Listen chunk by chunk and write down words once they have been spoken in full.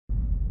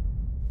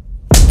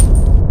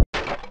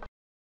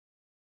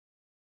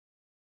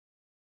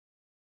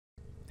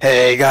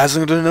Hey guys,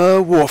 welcome to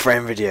another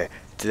Warframe video.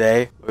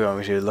 Today we're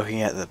going to be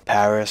looking at the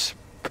Paris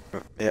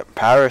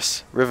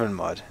riven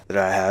mod that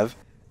I have.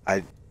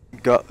 I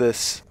got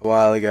this a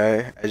while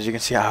ago. As you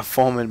can see, I have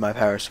formatted my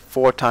Paris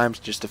 4 times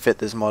just to fit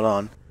this mod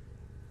on.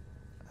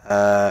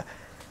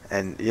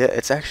 And yeah,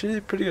 it's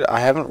actually pretty good. I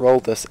haven't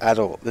rolled this at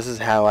all. This is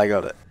how I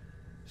got it.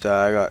 So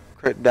I got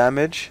crit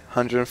damage,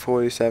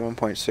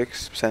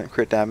 147.6%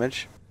 crit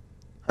damage,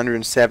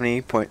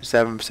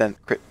 170.7%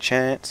 crit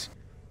chance.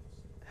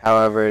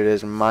 However, it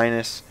is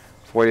minus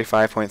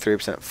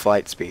 45.3%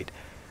 flight speed,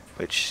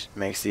 which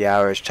makes the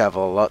average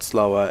travel a lot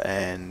slower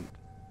and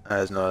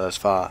is not as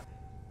far.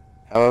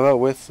 However,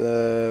 with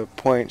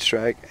point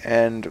strike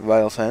and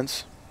vital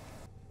sense,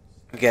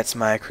 it gets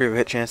my critical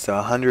hit chance to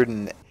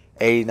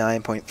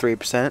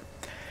 189.3%, and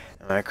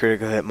my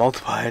critical hit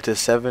multiplier to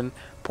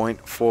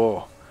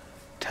 7.4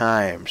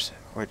 times,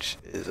 which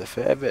is a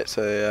fair bit.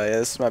 So yeah,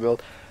 this is my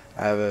build.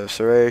 I have a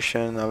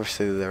Serration,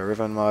 obviously the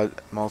riven mod,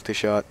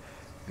 multi-shot,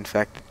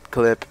 Infected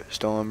Clip,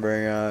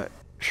 Stormbringer,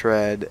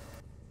 Shred,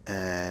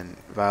 and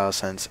Vile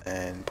Sense,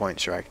 and Point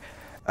Strike.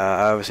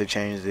 I obviously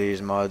changed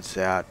these mods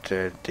out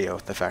to deal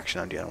with the faction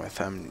I'm dealing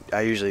with.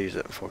 I usually use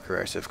it for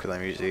corrosive because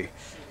I'm usually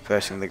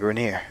versing the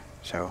Grenier.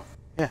 So,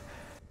 yeah.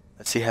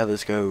 Let's see how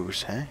this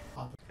goes, huh?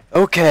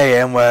 Okay,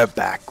 and we're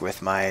back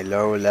with my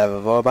low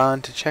level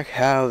Vauban to check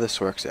how this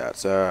works out.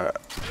 So,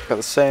 got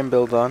the same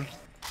build on.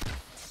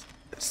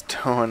 It's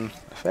doing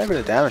a fair bit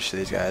of damage to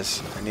these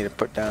guys. I need to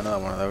put down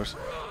another one of those.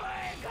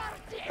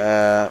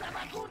 So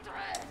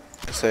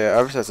yeah,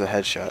 obviously that's a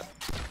headshot,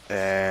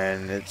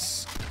 and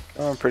it's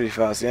going pretty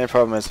fast. The only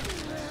problem is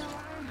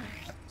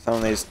some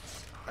of these,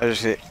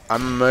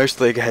 I'm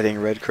mostly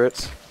getting red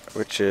crits,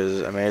 which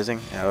is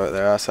amazing.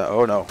 There are some,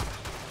 oh no.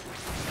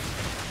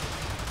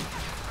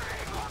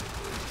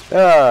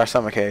 There are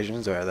some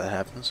occasions where that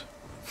happens.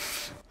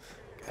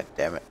 God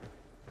damn it.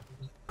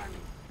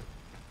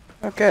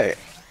 Okay,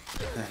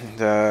 and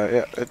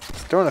yeah,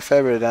 it's doing a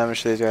fair bit of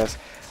damage to these guys.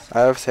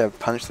 I obviously have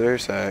punch through,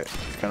 so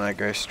it's gonna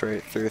go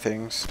straight through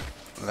things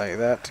like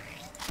that.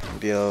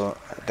 Deal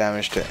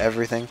damage to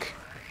everything.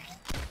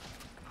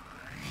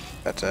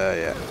 But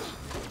yeah.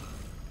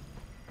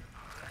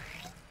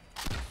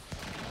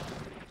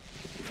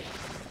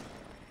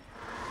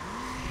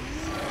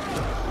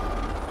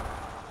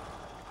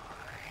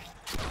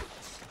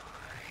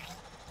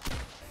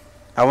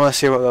 I wanna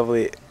see what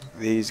level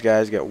these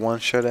guys get one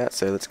shot at,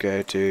 so let's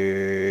go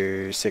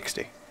to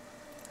 60.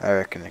 I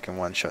reckon they can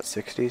one shot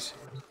 60s.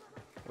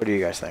 What do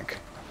you guys think?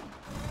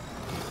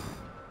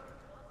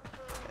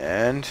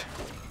 And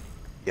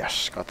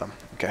yes, got them.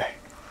 Okay.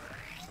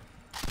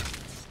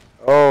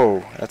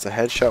 Oh, that's a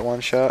headshot one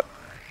shot.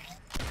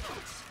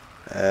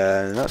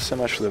 Not so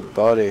much for the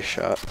body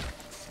shot.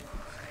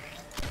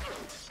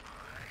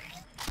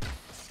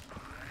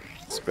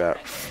 It's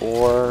about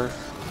 4.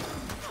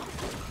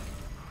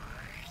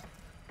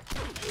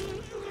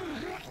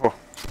 Oh,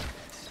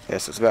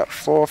 yes, it's about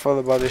 4 for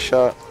the body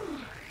shot,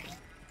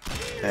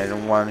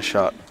 and 1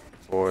 shot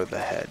for the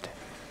head.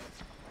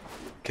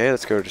 Okay,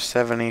 let's go to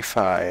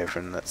 75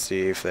 and let's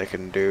see if they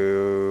can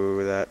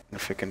do that.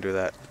 If it can do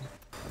that.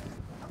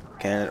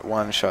 Can it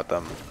one-shot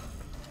them?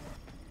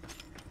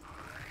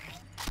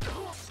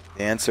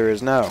 The answer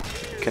is no.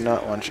 It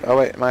cannot one-shot. Oh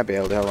wait, it might be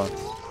able to. Hold on.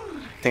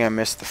 I think I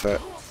missed the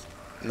foot.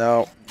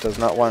 No, does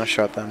not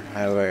one-shot them.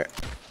 However, it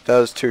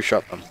does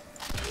two-shot them.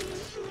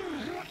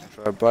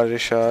 For a body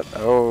shot,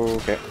 oh,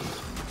 okay.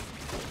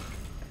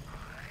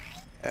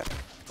 Yeah,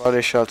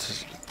 body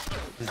shots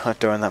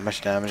not doing that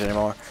much damage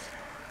anymore,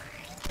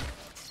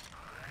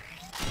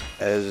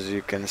 as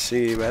you can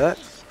see by that.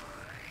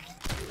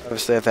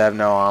 Obviously if they have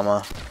no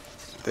armor,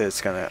 it's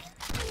gonna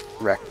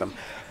wreck them.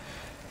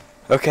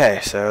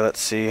 Okay, so let's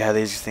see how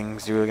these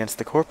things do against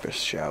the Corpus,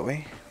 shall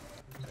we?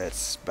 To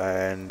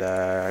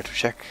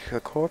check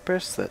the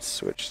Corpus, let's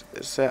switch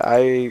this.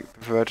 I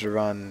prefer to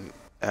run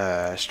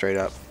straight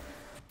up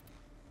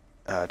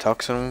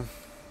Toxin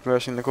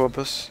versing the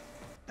Corpus.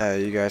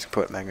 You guys can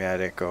put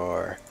Magnetic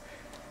or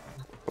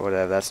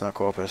whatever, that's not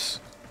Corpus.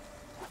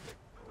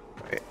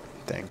 Wait,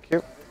 thank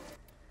you.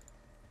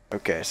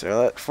 Okay,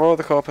 so for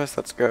the Corpus,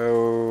 let's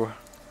go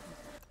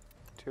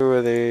 2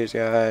 of these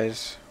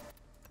guys,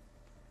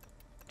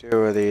 2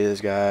 of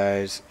these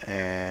guys,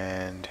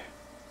 and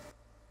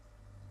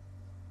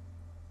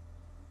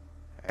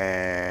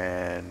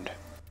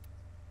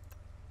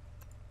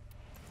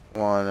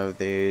 1 of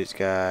these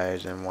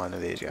guys, and 1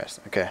 of these guys.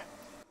 Okay.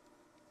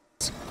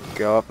 Let's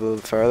go up a little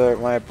further.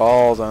 My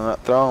balls are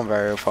not throwing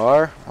very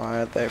far. Why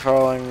aren't they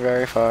falling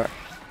very far?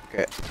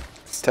 Okay,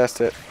 let's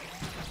test it.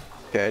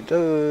 Okay, it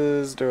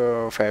does do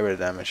a fair bit of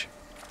damage.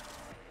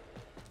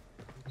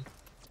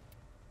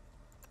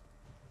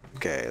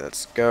 Okay,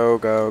 let's go.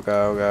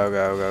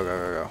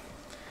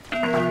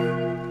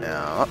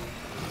 Now.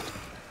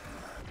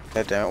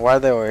 God damn it, why are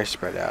they always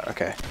spread out?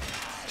 Okay.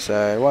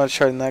 So, one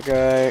shot in that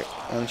guy,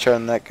 one shot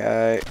in that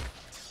guy.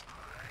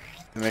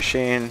 The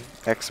machine,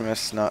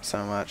 Xmas, not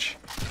so much.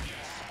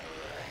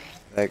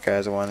 That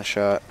guy's a one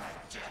shot.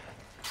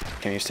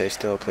 Can you stay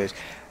still, please?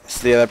 This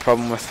is the other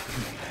problem with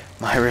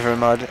my riven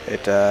mod.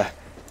 It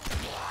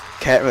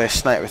can't really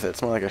snipe with it.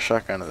 It's more like a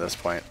shotgun at this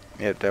point.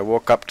 You have to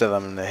walk up to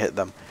them and hit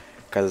them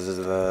because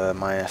of the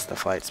minus the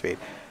flight speed.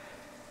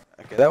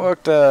 Okay, that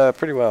worked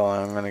pretty well.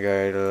 I'm gonna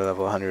go to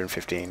level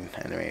 115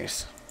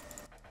 enemies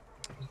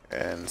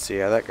and see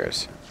how that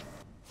goes.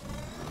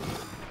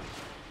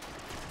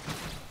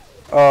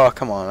 Oh,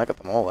 come on, I got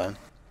them all in.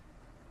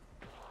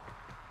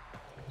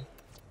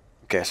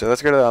 Okay, so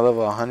let's go to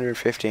level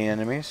 115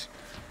 enemies.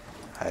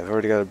 I've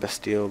already got a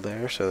Bastille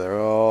there, so they're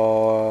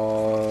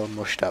all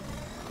mushed up.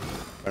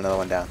 Another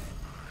one down.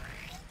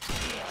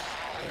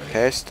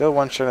 Okay, still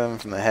one-shotting them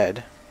from the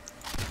head.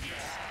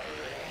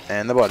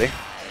 And the body.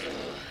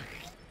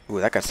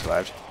 Ooh, that guy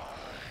survived.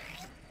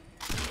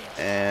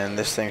 And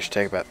this thing should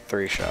take about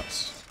 3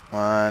 shots.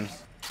 1,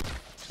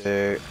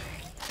 2,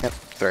 yep,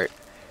 3.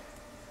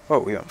 Oh,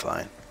 we went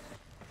flying.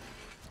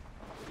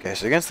 Okay,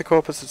 so against the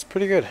corpus, it's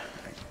pretty good.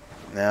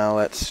 Now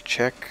let's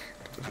check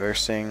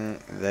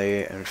versing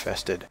the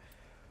infested.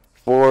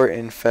 For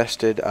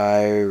infested,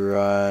 I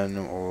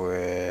run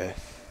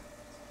with...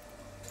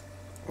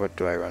 What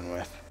do I run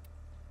with?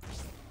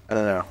 I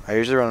don't know. I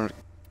usually run with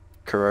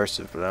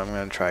corrosive, but I'm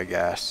going to try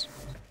gas.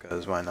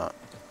 Because why not?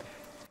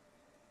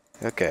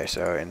 Okay,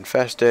 so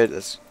infested,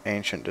 it's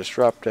ancient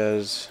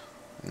disruptors.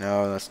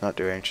 No, let's not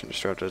do ancient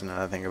disruptors now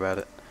that I think about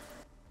it.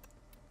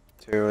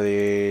 2 of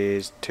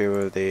these, 2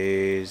 of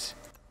these,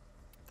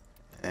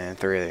 and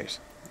 3 of these.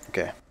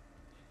 Okay.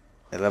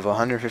 At level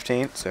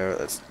 115, so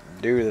let's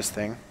do this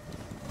thing.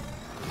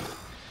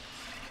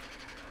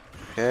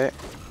 Okay.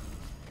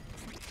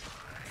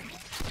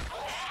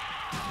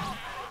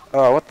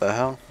 Oh, what the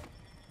hell?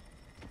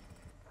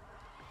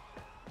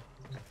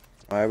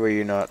 Why were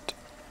you not...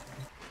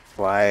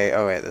 Why...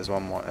 Oh wait, there's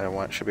one more.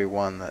 There should be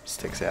one that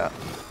sticks out.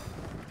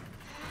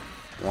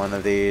 One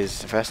of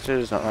these infested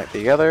is not like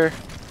the other.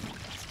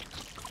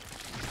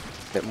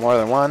 Bit more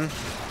than one.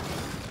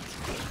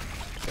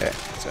 Okay,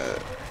 so...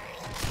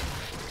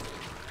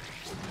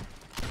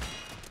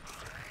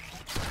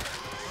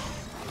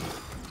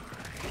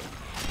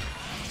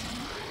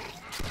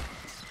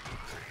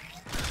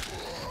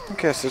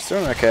 Okay, so it's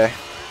doing okay.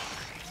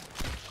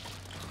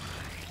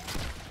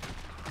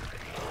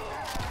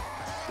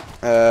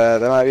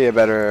 There might be a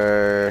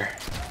better...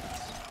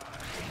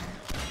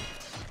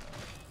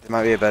 There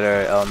might be a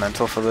better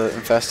elemental for the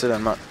infested.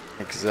 I'm not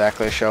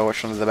exactly sure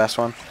which one's the best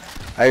one.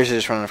 I usually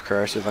just run with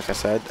corrosive, like I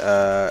said.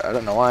 I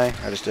don't know why.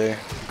 I just do.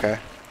 Okay.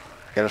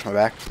 Get off my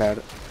back about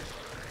it.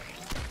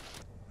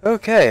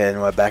 Okay,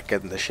 and we're back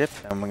in the ship,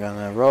 and we're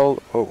gonna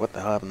roll. Oh, what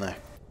the hell happened there?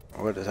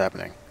 What is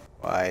happening?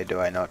 Why do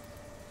I not?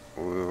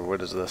 Ooh,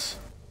 what is this?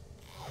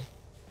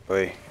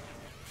 Oi.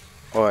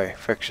 Oi,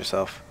 fix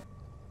yourself.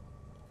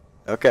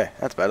 Okay,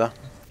 that's better.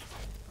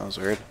 That was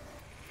weird.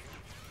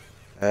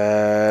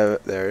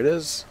 There it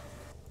is.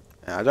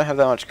 Now, I don't have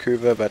that much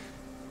Kuva, but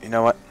you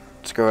know what?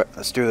 Screw it.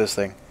 Let's do this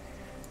thing.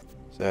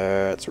 So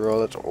let's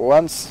roll it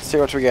once, see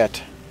what we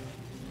get.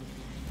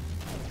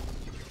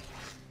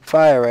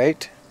 Fire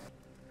rate,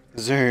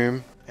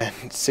 zoom, and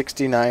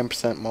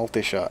 69%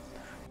 multi-shot.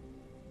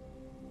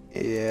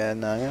 Yeah,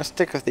 no, I'm gonna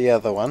stick with the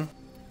other one.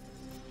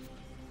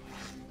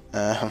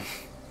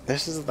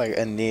 This is like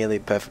a nearly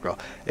perfect roll.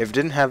 If it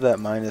didn't have that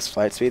minus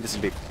flight speed, this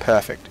would be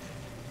perfect.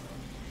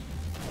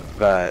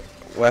 But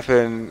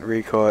weapon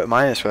recoil,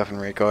 minus weapon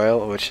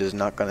recoil, which is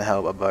not gonna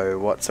help a bow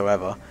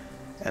whatsoever,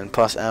 and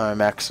plus ammo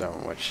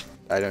maximum, which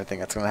I don't think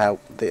that's gonna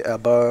help the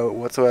bow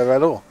whatsoever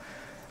at all.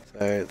 So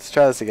let's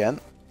try this again.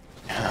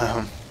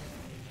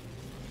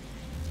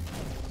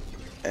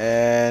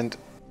 And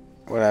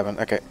what happened?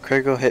 Okay,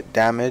 critical hit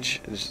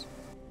damage,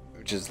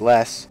 which is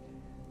less.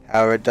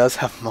 However, it does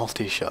have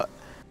multi-shot.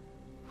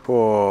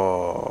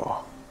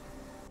 Whoa.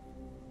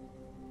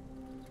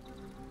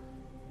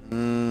 I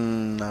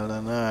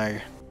don't know.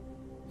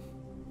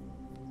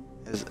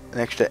 There's an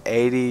extra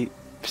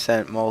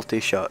 80%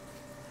 multi-shot.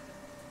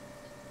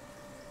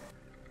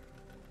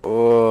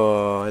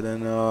 Oh, I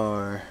don't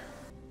know.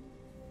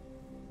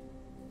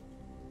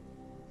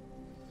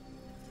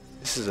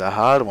 This is a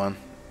hard one.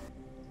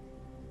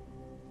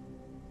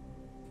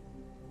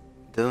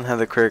 Doesn't have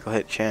the critical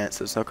hit chance,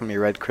 so it's not going to be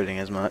red critting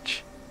as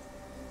much.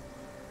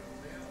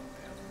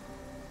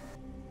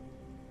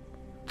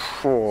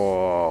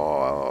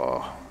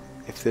 Oh,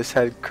 if this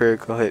had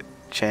critical hit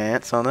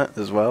chance on it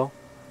as well,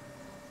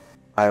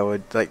 I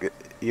would, like,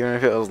 even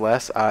if it was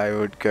less, I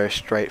would go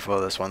straight for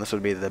this one. This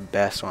would be the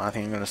best one. I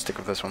think I'm going to stick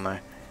with this one though.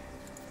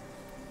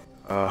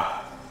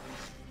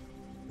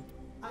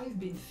 I've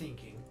been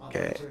thinking.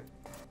 Okay.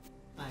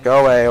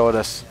 Go away,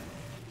 Ordis.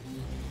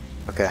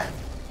 Okay.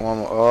 One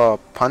more. Oh,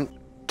 punch.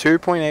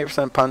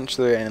 2.8% punch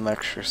through and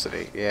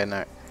electricity. Yeah,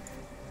 no.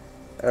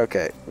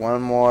 Okay,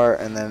 one more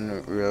and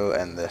then we'll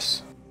end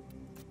this.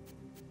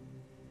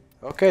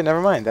 Okay,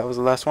 never mind. That was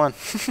the last one.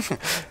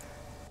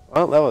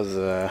 Well, that was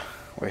a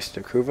waste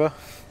of Kuva.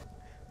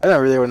 I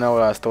don't really know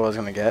what I thought I was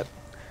going to get.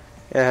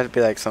 Yeah, it had to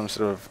be like some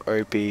sort of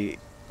OP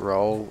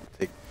roll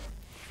to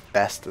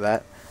best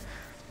that.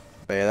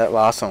 But yeah, that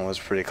last one was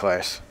pretty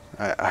close.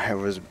 I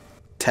was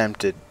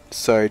tempted,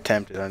 so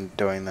tempted on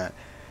doing that.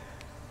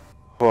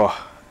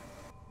 Oh.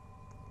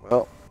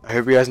 Well, I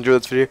hope you guys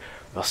enjoyed this video.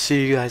 I'll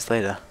see you guys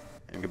later,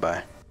 and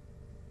goodbye.